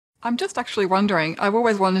I'm just actually wondering, I've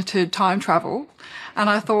always wanted to time travel, and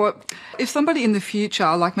I thought if somebody in the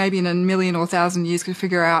future, like maybe in a million or 1,000 years, could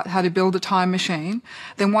figure out how to build a time machine,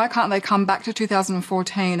 then why can't they come back to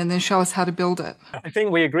 2014 and then show us how to build it? I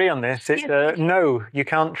think we agree on this. No, you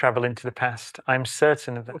can't travel into the past. I'm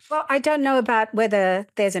certain of that. Well, I don't know about whether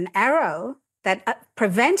there's an arrow that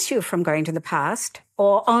prevents you from going to the past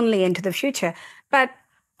or only into the future, but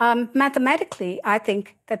mathematically, I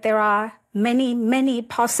think that there are many, many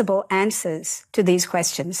possible answers to these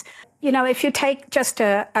questions. You know, if you take just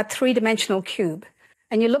a three-dimensional cube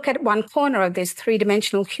and you look at one corner of this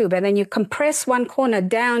three-dimensional cube and then you compress one corner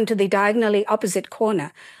down to the diagonally opposite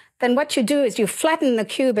corner, then what you do is you flatten the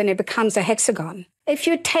cube and it becomes a hexagon. If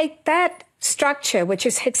you take that structure, which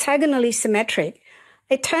is hexagonally symmetric,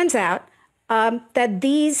 it turns out that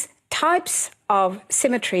these types of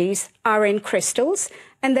symmetries are in crystals,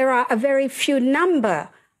 and there are a very few number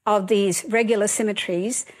of these regular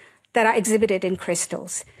symmetries that are exhibited in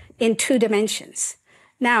crystals in 2 dimensions.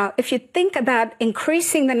 Now, if you think about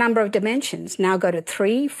increasing the number of dimensions, now go to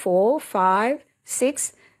 3, 4, 5,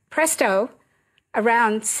 6, presto,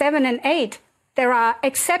 around 7 and 8, there are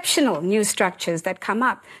exceptional new structures that come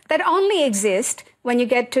up that only exist when you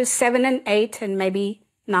get to 7 and 8 and maybe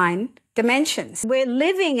 9 dimensions. We're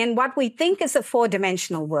living in what we think is a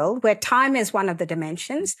 4-dimensional world where time is one of the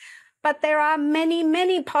dimensions, but there are many,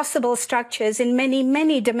 many possible structures in many,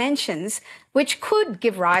 many dimensions which could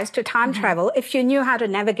give rise to time travel if you knew how to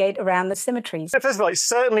navigate around the symmetries. First of all, it's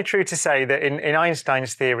certainly true to say that in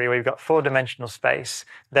Einstein's theory, where you've got 4-dimensional space,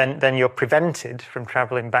 then you're prevented from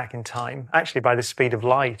travelling back in time, actually by the speed of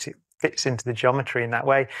light. It fits into the geometry in that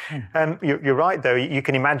way. You're right, though. You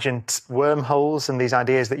can imagine wormholes and these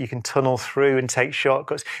ideas that you can tunnel through and take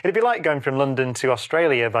shortcuts. It'd be like going from London to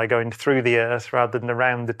Australia by going through the Earth rather than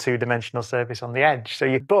around the 2-dimensional surface on the edge.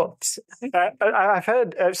 But I've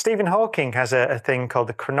heard Stephen Hawking has a thing called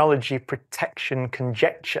the Chronology Protection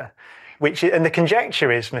Conjecture, and the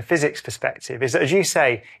conjecture is, from a physics perspective, is that, as you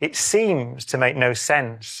say, it seems to make no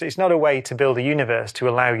sense. It's not a way to build a universe to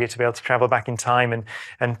allow you to be able to travel back in time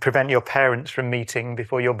and prevent your parents from meeting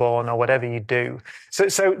before you're born or whatever you do.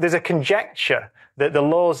 So there's a conjecture that the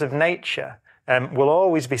laws of nature will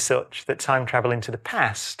always be such that time travel into the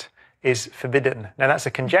past is forbidden. Now, that's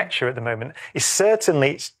a conjecture at the moment.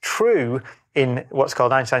 It's true in what's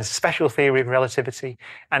called Einstein's special theory of relativity,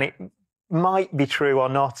 and it might be true or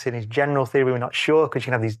not in his general theory. We're not sure because you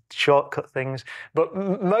can have these shortcut things. But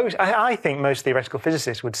I think most theoretical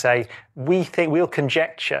physicists would say we'll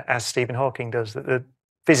conjecture, as Stephen Hawking does, that the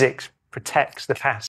physics protects the past.